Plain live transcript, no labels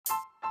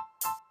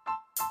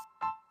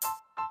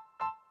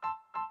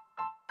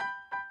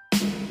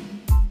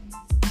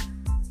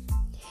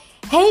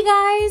Hey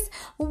guys,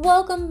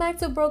 welcome back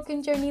to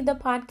Broken Journey, the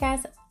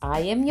podcast.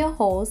 I am your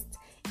host,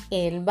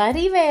 Elba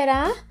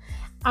Rivera.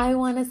 I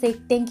want to say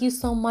thank you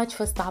so much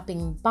for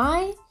stopping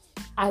by.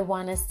 I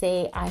want to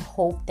say I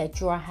hope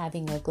that you are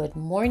having a good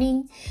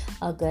morning,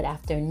 a good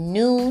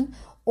afternoon,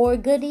 or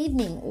good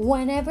evening.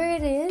 Whenever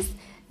it is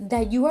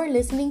that you are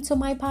listening to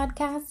my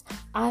podcast,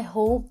 I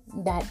hope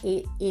that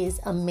it is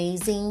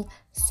amazing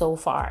so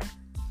far.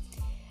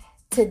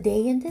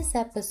 Today in this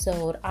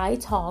episode, I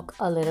talk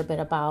a little bit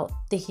about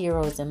the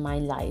heroes in my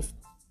life.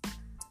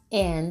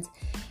 And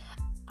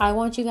I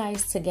want you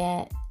guys to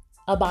get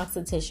a box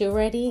of tissue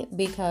ready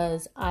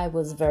because I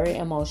was very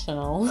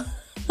emotional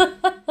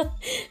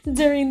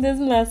during this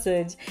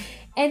message.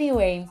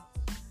 Anyway,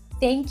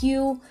 thank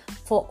you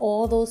for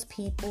all those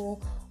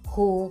people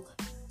who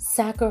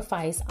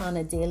sacrifice on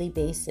a daily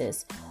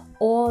basis.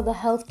 All the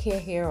healthcare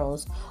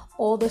heroes,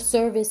 all the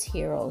service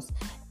heroes,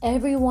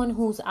 everyone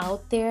who's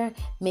out there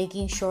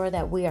making sure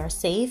that we are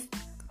safe.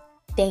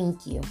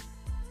 Thank you.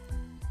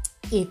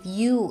 If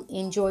you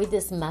enjoyed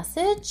this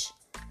message,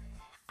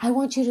 I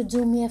want you to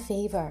do me a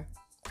favor.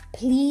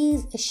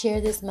 Please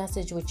share this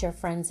message with your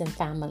friends and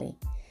family.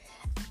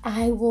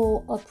 I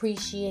will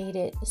appreciate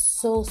it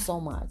so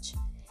much.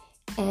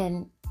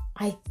 And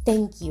I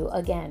thank you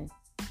again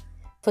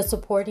for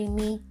supporting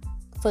me,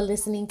 for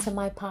listening to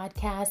my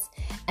podcast,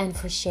 and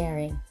for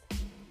sharing.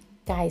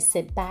 Guys,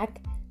 sit back,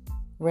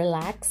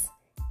 relax,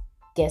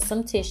 get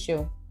some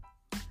tissue,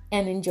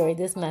 and enjoy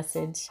this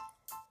message.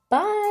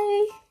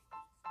 Bye!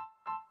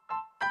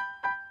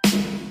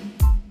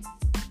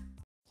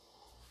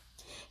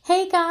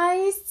 Hey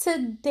guys,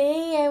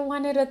 today I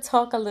wanted to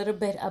talk a little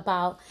bit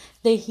about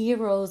the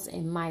heroes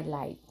in my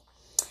life.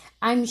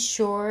 I'm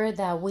sure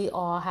that we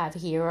all have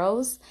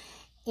heroes,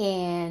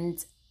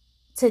 and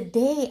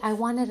today I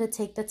wanted to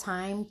take the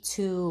time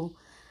to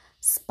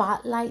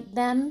spotlight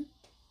them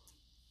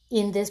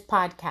in this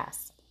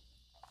podcast.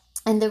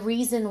 And the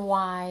reason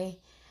why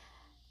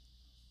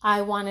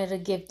I wanted to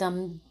give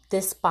them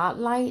this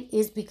spotlight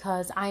is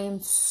because I am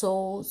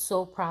so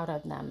proud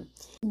of them.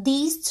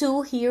 These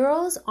two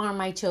heroes are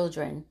my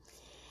children.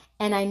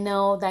 And I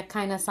know that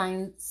kind of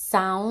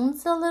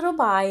sounds a little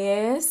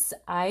biased.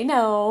 I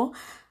know.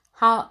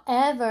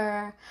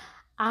 However,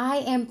 I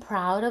am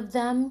proud of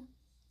them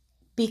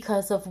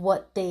because of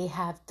what they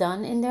have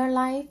done in their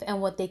life and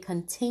what they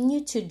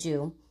continue to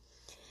do.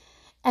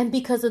 And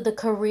because of the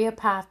career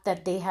path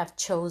that they have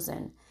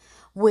chosen,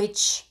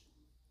 which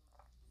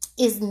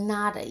is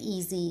not an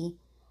easy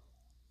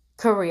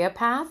career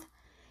path.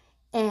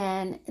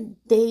 And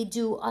they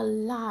do a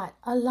lot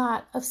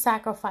of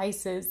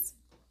sacrifices.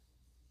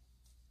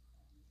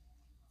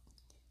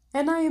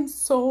 And I am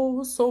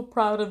so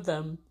proud of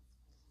them.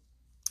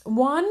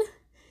 One,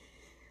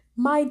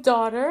 my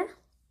daughter,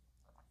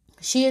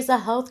 she is a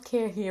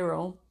healthcare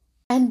hero.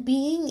 And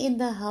being in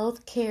the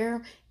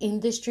healthcare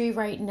industry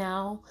right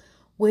now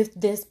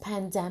with this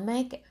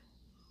pandemic,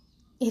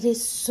 it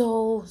is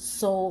so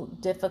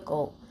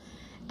difficult.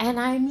 And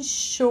I'm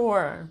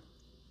sure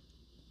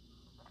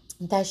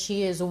that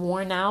she is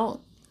worn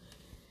out.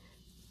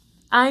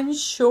 I'm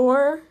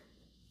sure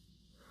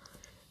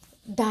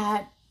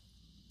that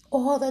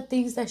all the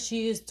things that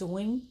she is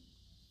doing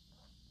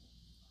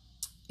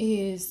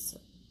is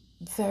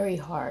very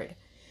hard.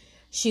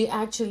 She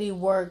actually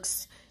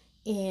works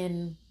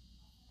in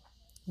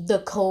the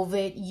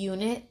COVID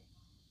unit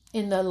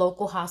in the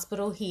local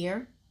hospital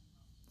here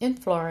in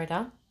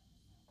Florida.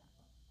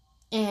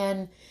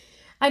 And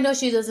I know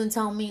she doesn't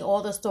tell me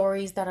all the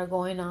stories that are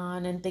going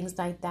on and things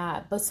like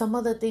that, but some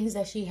of the things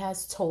that she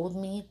has told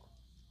me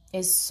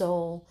is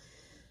so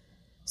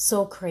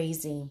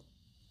crazy.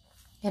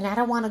 And I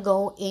don't want to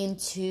go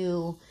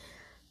into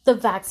the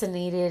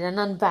vaccinated and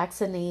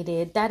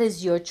unvaccinated. That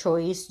is your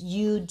choice.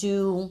 You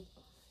do,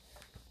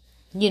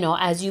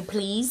 as you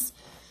please.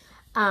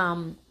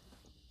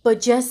 But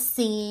just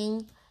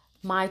seeing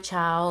my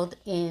child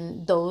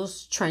in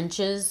those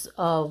trenches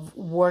of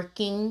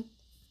working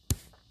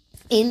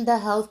in the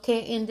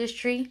healthcare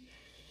industry,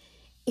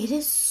 it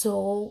is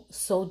so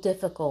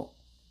difficult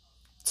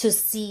to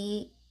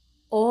see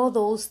all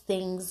those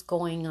things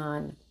going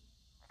on.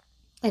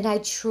 And I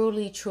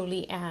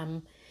truly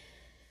am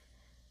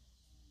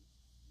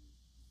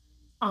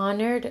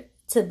honored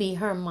to be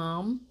her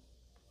mom.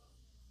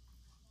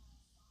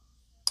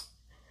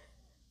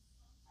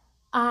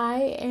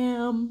 I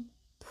am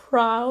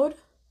proud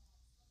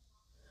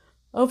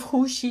of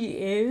who she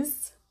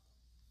is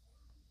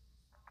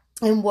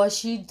and what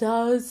she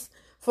does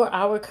for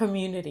our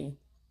community,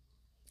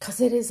 because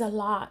it is a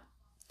lot.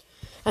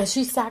 And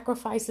she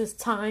sacrifices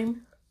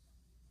time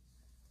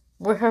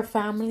with her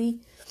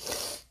family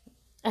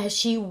as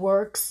she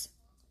works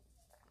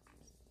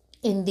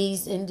in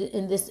this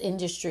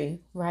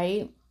industry,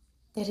 right?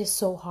 It is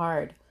so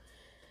hard.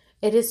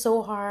 It is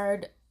so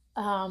hard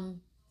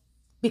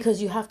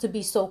because you have to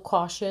be so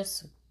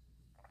cautious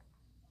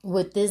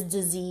with this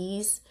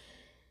disease.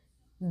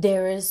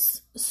 There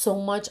is so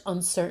much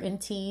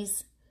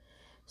uncertainties,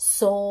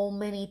 so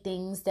many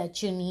things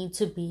that you need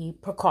to be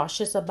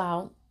precautious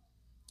about.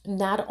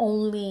 not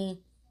only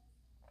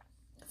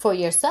for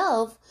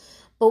yourself,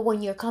 but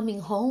when you're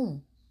coming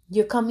home.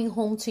 You're coming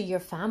home to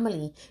your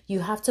family. You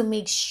have to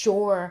make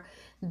sure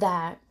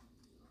that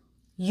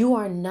you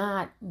are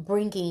not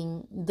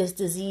bringing this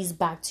disease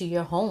back to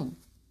your home,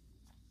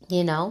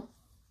 you know?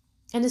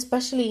 And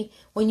especially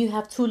when you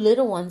have two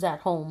little ones at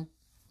home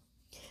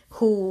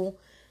who,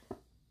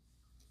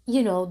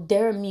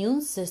 their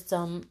immune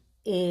system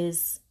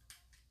is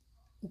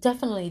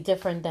definitely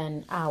different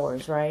than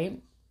ours,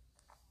 right?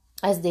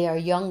 As they are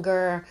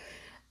younger,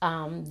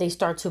 they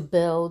start to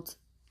build,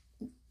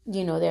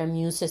 their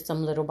immune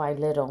system little by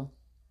little.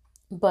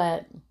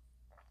 But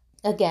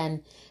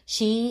again,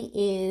 she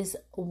is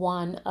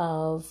one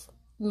of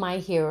my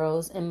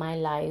heroes in my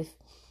life.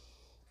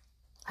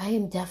 I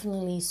am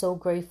definitely so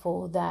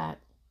grateful that,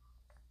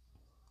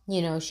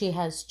 she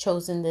has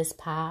chosen this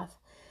path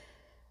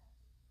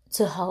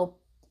to help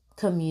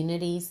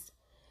communities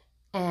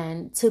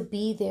and to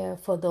be there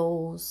for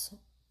those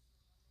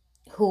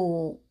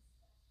who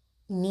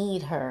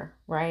need her,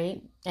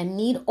 right? And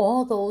need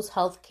all those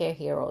healthcare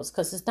heroes,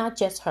 because it's not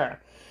just her,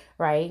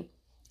 right?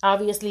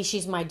 Obviously,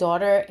 she's my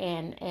daughter,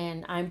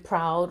 and I'm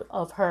proud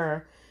of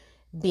her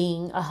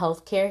being a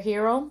healthcare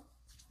hero.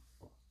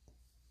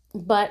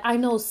 But I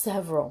know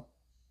several,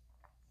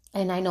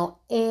 and I know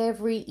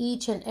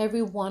each and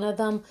every one of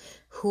them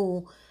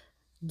who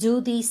do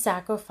these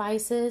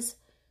sacrifices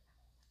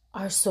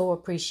are so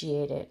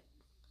appreciated.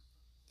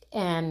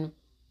 And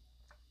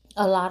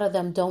a lot of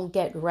them don't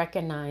get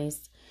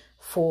recognized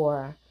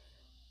for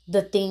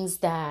the things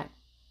that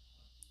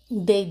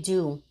they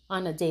do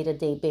on a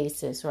day-to-day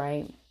basis,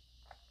 right?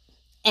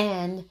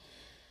 And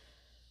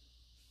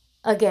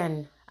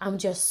again, I'm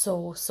just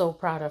so, so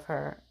proud of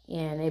her.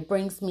 And it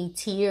brings me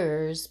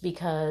tears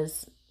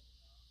because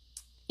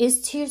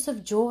it's tears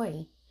of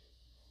joy.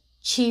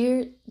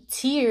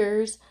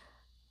 Tears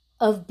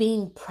of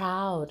being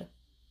proud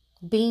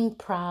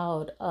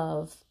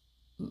of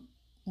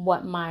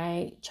what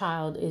my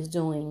child is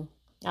doing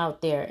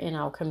out there in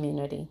our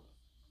community.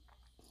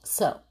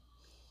 So,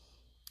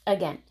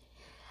 again,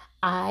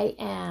 I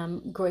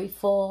am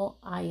grateful,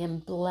 I am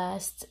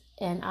blessed,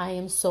 and I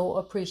am so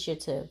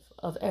appreciative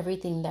of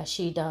everything that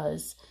she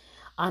does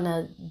on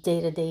a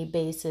day-to-day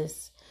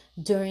basis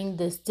during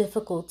this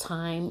difficult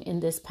time in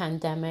this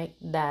pandemic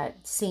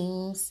that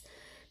seems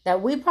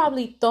that we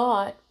probably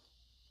thought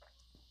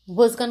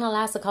was going to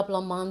last a couple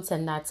of months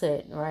and that's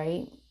it,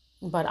 right?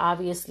 But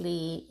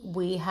obviously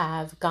we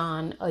have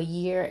gone a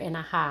year and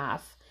a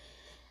half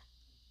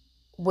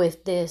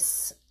with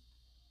this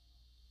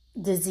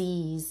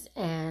disease,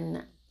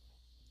 and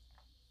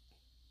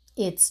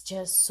it's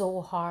just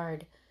so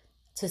hard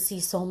to see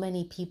so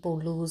many people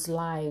lose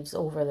lives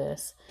over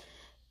this.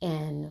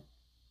 And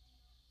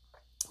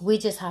we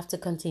just have to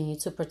continue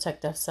to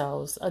protect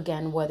ourselves.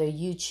 Again, whether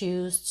you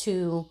choose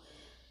to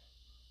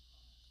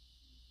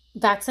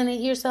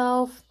vaccinate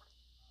yourself,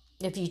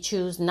 if you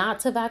choose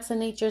not to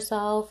vaccinate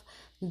yourself,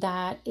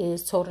 that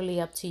is totally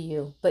up to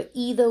you. But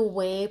either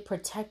way,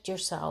 protect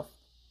yourself.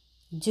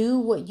 Do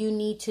what you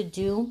need to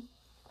do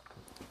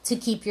to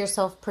keep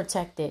yourself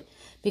protected,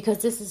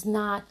 because this is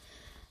not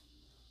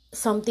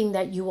something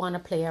that you want to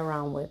play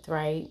around with,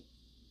 right?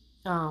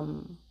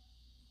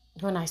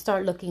 When I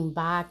start looking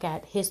back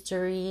at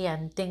history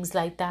and things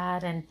like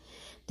that, and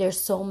there's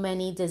so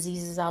many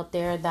diseases out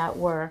there that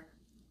were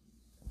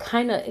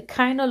it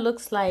kind of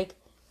looks like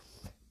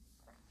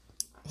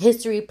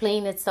history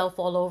playing itself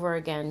all over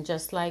again,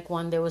 just like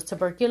when there was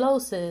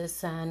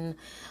tuberculosis and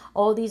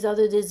all these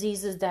other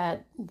diseases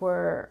that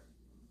were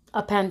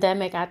a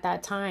pandemic at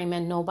that time,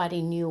 and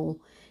nobody knew,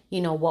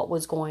 what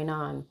was going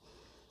on.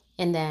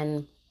 And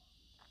then,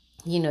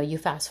 you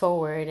fast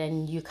forward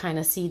and you kind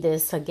of see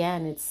this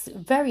again. It's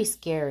very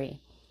scary.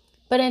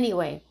 But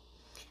anyway,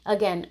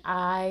 again,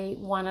 I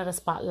wanted to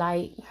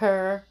spotlight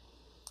her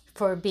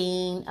for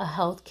being a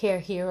healthcare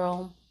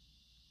hero,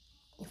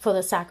 for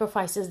the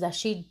sacrifices that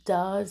she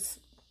does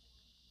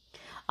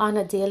on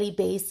a daily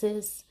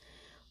basis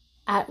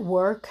at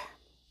work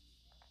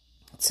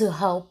to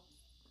help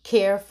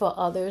care for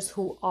others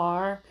who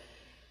are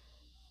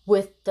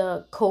with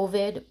the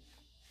COVID,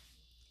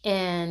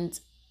 and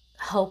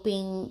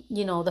helping,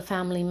 the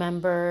family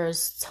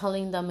members,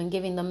 telling them and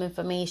giving them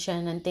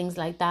information and things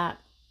like that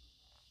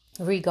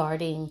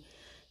regarding,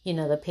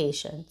 the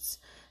patients.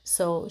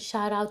 So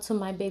shout out to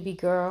my baby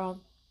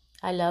girl.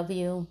 I love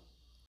you.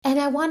 And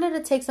I wanted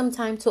to take some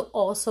time to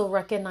also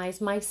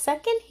recognize my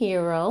second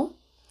hero,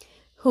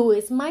 who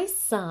is my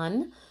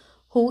son,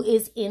 who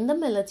is in the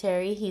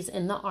military. He's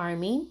in the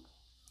Army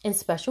and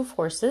Special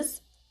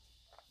Forces.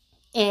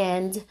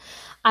 And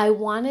I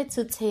wanted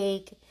to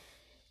take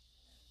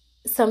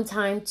some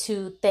time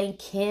to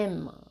thank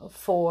him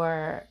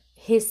for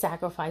his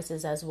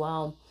sacrifices as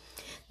well.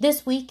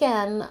 This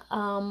weekend,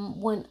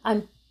 when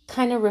I'm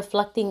kind of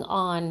reflecting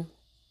on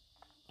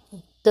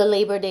the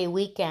Labor Day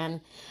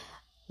weekend,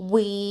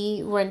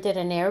 we rented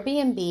an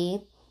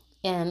Airbnb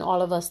and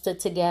all of us stood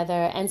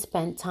together and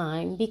spent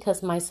time,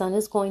 because my son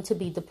is going to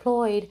be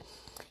deployed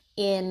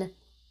in,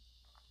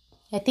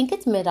 I think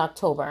it's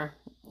mid-October.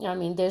 I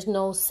mean, there's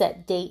no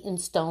set date in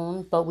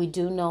stone, but we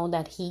do know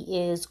that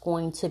he is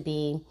going to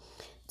be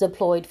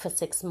deployed for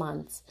 6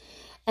 months.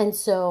 And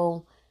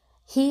so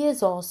he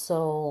is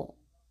also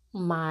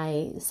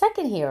my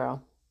second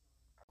hero.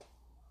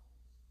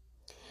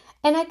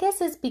 And I guess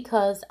it's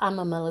because I'm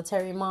a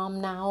military mom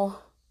now.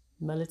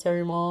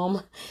 Military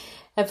mom.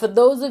 And for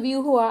those of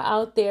you who are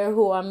out there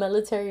who are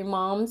military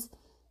moms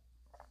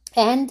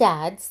and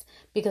dads,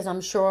 because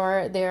I'm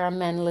sure there are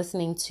men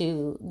listening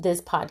to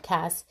this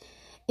podcast,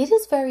 it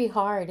is very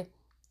hard.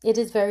 It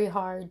is very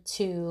hard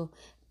to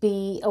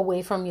be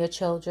away from your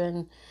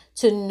children,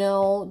 to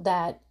know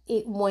that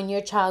when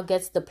your child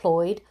gets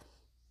deployed,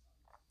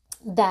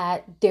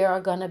 that there are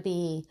going to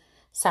be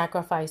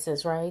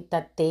sacrifices, right?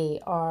 That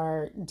they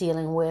are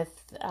dealing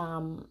with.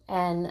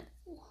 And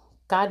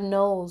God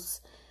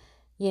knows,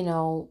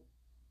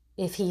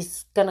 if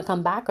he's going to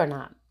come back or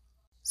not.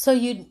 So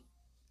you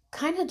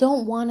kind of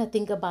don't want to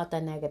think about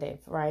the negative,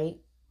 right?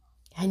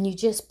 And you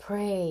just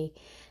pray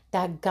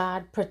that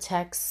God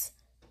protects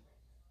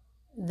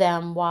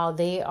them while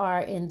they are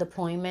in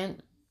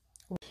deployment.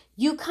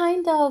 You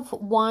kind of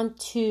want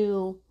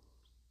to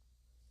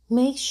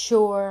make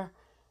sure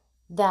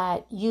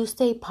that you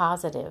stay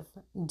positive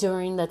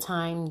during the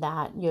time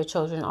that your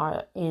children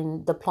are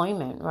in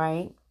deployment,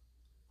 right?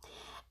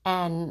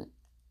 And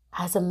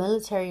as a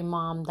military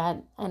mom,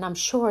 and I'm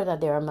sure that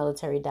there are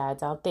military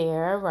dads out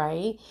there,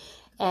 right?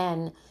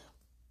 And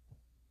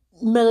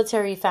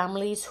military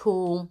families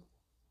who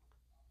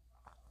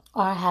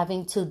are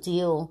having to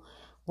deal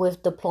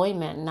with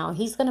deployment. Now,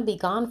 he's going to be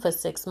gone for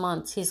 6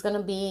 months. He's going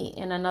to be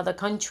in another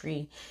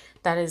country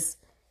that is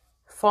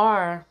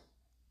far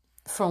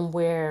from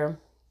where,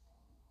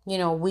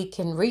 we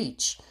can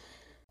reach.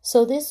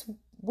 So this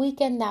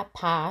weekend that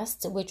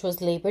passed, which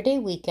was Labor Day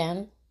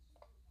weekend,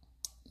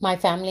 my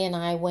family and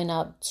I went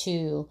up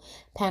to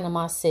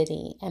Panama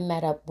City and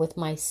met up with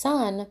my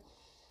son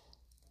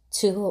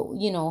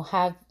to,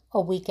 have a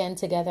weekend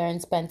together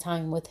and spend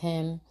time with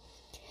him.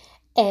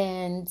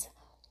 And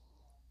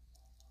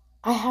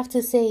I have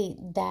to say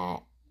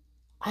that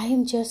I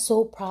am just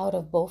so proud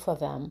of both of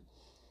them.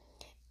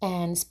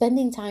 And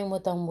spending time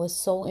with them was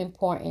so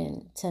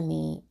important to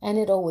me. And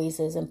it always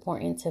is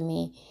important to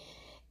me.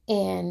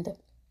 And,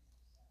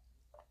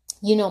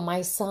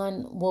 my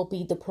son will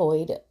be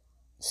deployed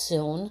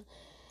soon.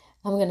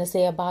 I'm going to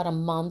say about a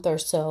month or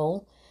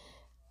so.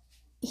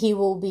 He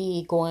will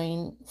be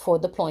going for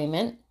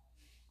deployment.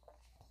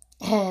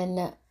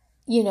 And,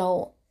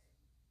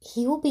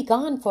 he will be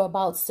gone for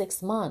about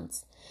 6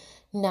 months.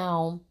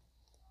 Now,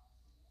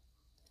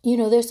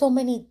 there's so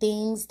many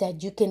things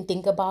that you can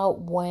think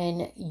about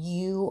when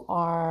you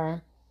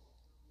are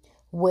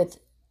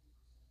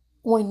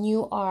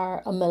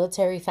a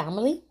military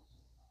family,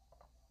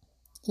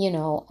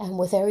 and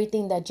with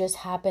everything that just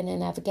happened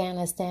in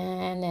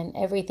Afghanistan and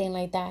everything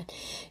like that,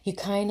 you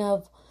kind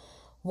of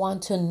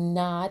want to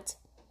not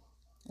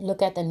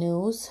look at the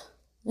news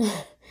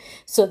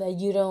so that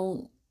you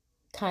don't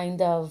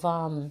kind of,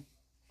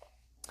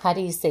 how do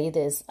you say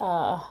this?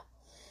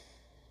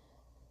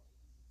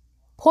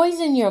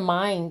 Poison your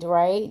mind,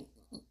 right?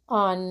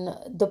 On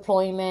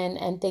deployment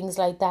and things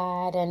like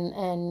that.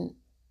 And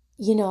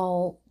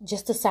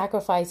just the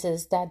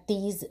sacrifices that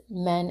these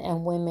men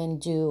and women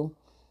do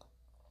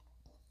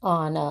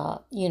on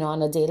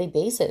a daily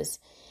basis.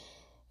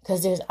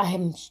 Because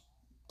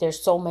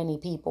there's so many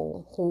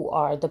people who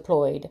are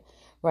deployed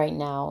right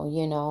now.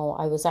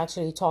 I was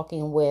actually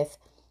talking with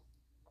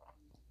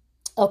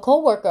a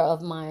coworker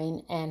of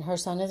mine, and her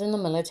son is in the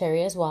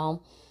military as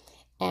well.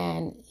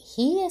 And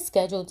he is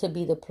scheduled to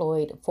be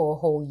deployed for a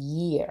whole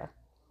year,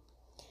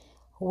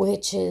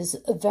 which is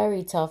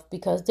very tough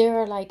because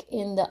they're like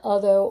in the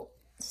other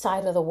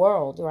side of the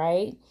world,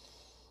 right?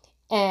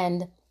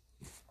 And,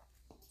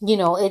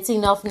 it's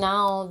enough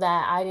now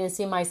that I didn't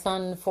see my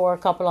son for a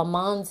couple of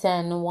months.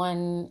 And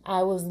when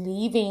I was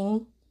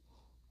leaving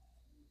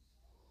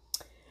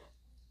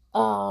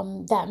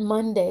that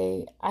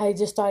Monday, I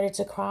just started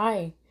to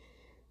cry.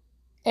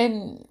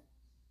 And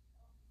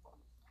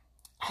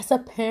as a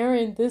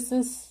parent, this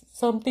is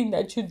something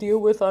that you deal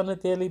with on a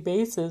daily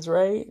basis,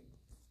 right?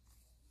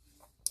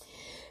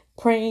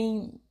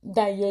 Praying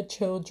that your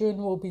children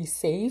will be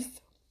safe.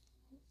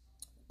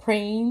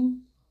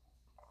 Praying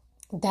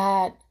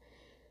that,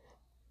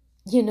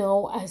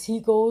 as he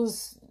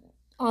goes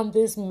on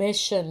this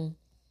mission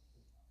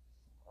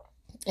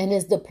and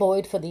is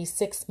deployed for these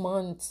 6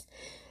 months,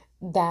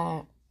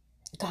 that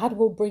God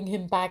will bring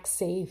him back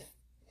safe.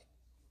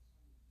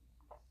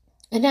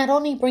 And not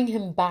only bring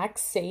him back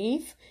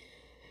safe,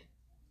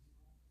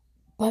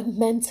 but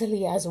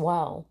mentally as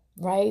well,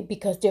 right?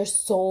 Because there's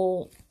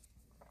so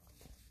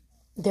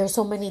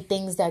many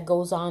things that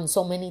goes on,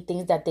 so many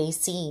things that they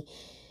see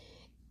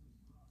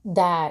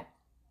that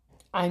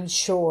I'm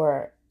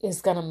sure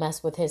is going to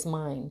mess with his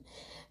mind.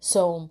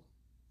 So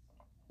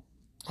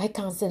I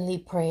constantly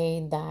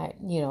pray that,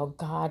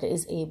 God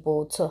is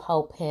able to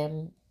help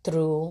him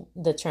through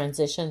the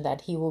transition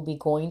that he will be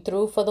going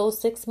through for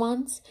those 6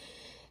 months,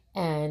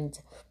 and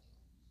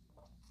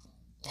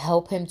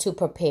help him to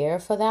prepare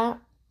for that.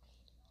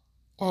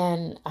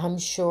 And I'm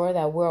sure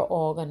that we're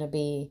all going to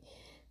be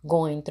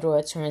going through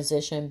a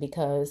transition,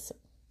 because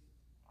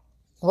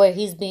where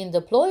he's being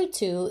deployed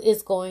to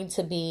is going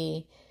to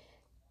be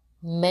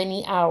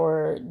many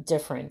hour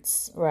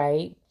difference,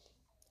 right?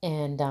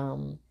 And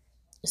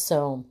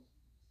so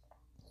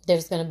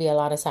there's going to be a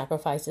lot of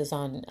sacrifices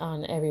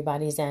on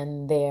everybody's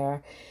end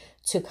there,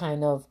 to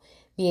kind of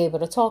be able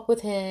to talk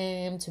with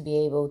him, to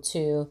be able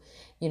to,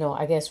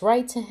 I guess,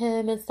 write to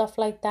him and stuff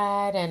like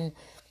that. And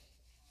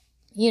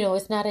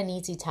it's not an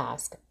easy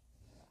task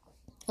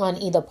on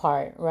either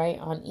part, right?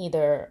 On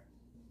either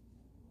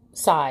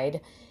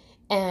side.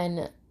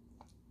 And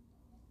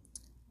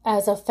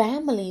as a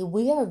family,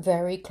 we are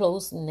very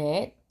close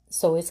knit,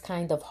 so it's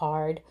kind of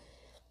hard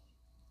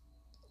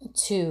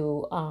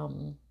to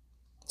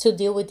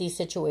deal with these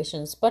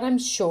situations. But I'm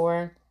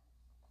sure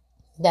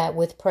that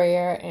with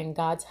prayer and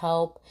God's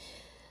help,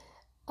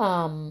 we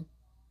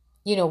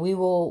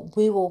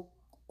will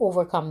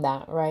overcome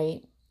that,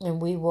 right? And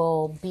we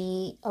will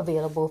be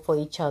available for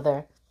each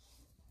other,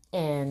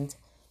 and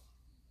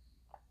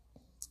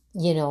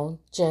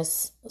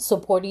just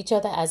support each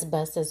other as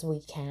best as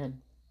we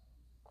can.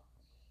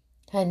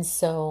 And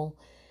so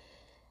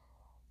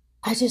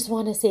I just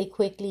want to say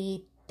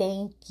quickly,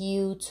 thank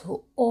you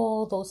to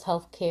all those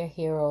healthcare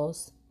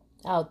heroes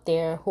out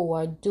there who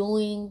are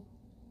doing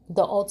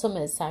the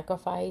ultimate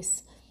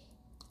sacrifice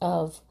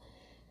of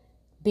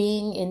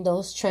being in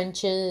those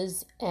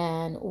trenches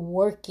and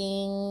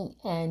working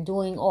and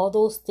doing all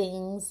those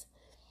things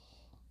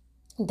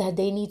that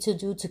they need to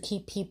do to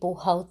keep people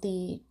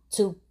healthy,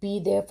 to be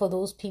there for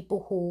those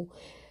people who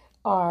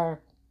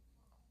are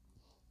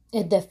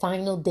at their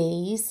final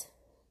days,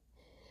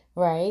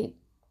 right?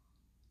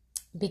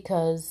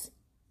 Because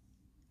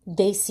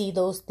they see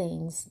those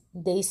things.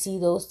 They see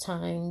those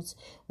times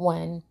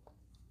when,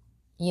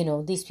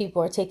 these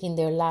people are taking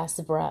their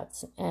last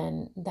breaths.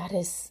 And that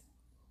is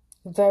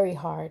very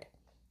hard.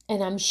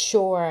 And I'm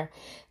sure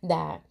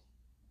that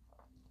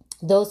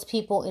those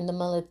people in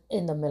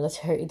the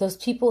military, those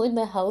people in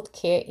the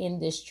healthcare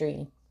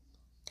industry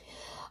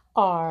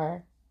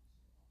are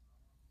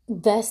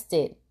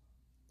vested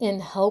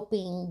in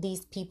helping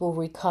these people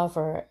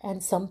recover.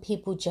 And some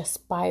people just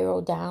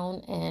spiral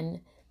down and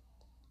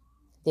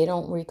they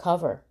don't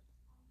recover.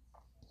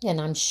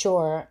 And I'm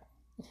sure,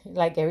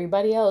 like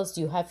everybody else,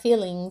 you have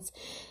feelings,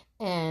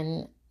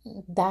 and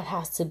that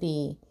has to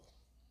be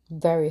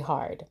very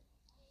hard.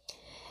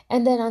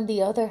 And then on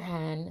the other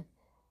hand,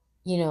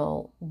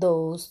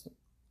 those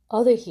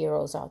other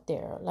heroes out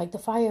there, like the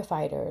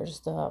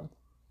firefighters, the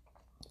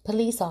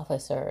police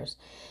officers,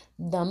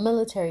 the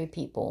military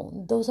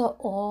people, those are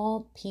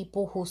all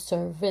people who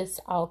service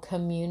our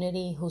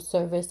community, who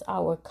service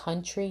our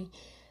country,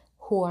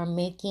 who are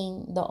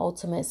making the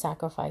ultimate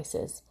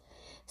sacrifices.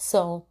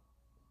 So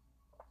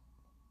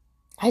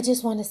I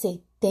just want to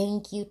say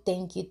thank you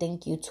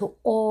to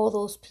all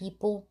those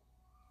people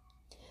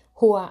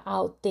who are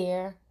out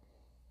there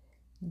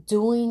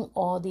doing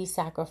all these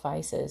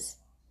sacrifices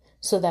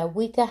so that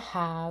we can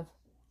have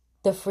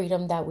the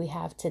freedom that we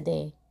have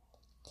today,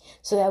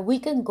 so that we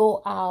can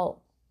go out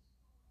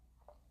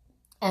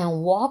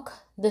and walk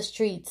the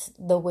streets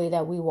the way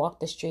that we walk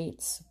the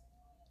streets,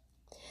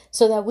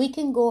 so that we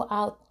can go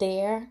out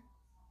there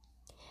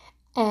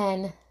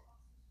and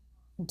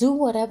do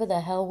whatever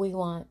the hell we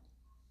want,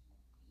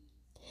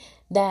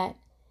 that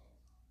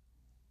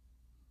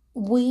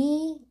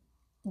we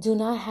do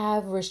not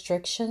have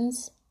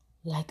restrictions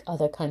like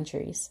other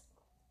countries,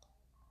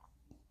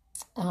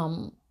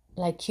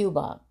 like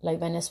Cuba, like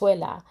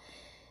Venezuela,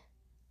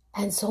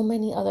 and so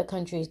many other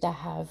countries that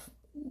have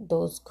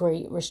those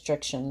great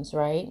restrictions,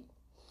 right?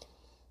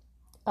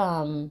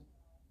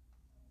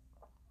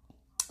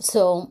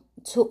 So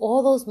to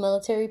all those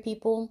military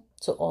people,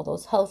 to all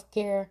those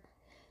healthcare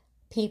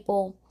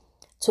people,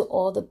 to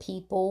all the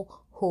people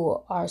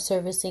who are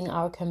servicing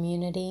our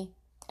community,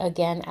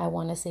 again, I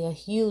want to say a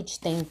huge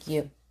thank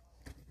you.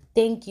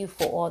 Thank you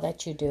for all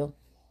that you do.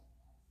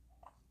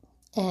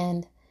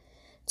 And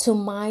to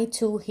my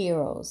two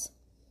heroes,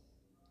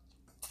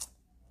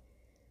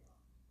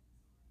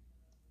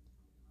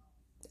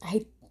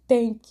 I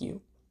thank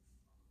you.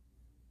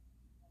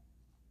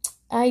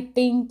 I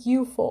thank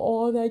you for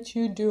all that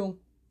you do.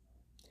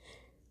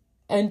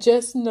 And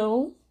just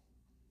know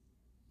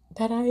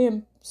that I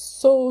am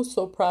so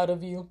proud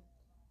of you.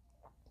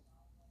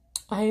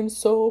 I am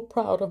so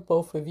proud of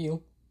both of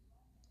you.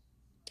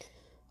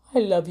 I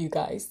love you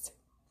guys.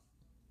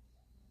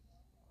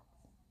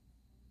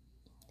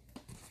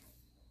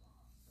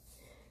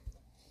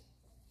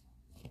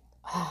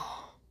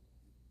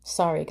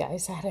 Sorry,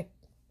 guys. I had to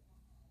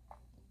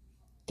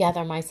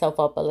gather myself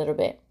up a little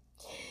bit.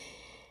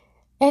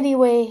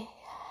 Anyway,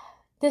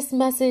 this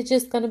message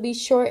is going to be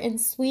short and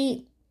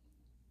sweet.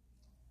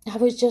 I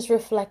was just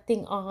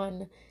reflecting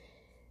on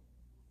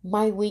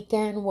my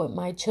weekend with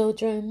my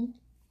children,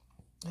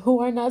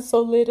 who are not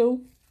so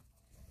little.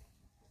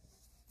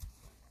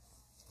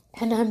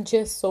 And I'm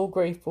just so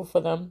grateful for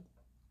them.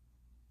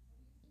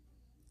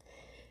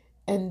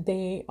 And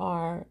they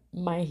are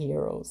my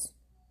heroes.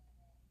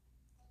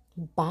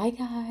 Bye,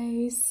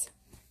 guys.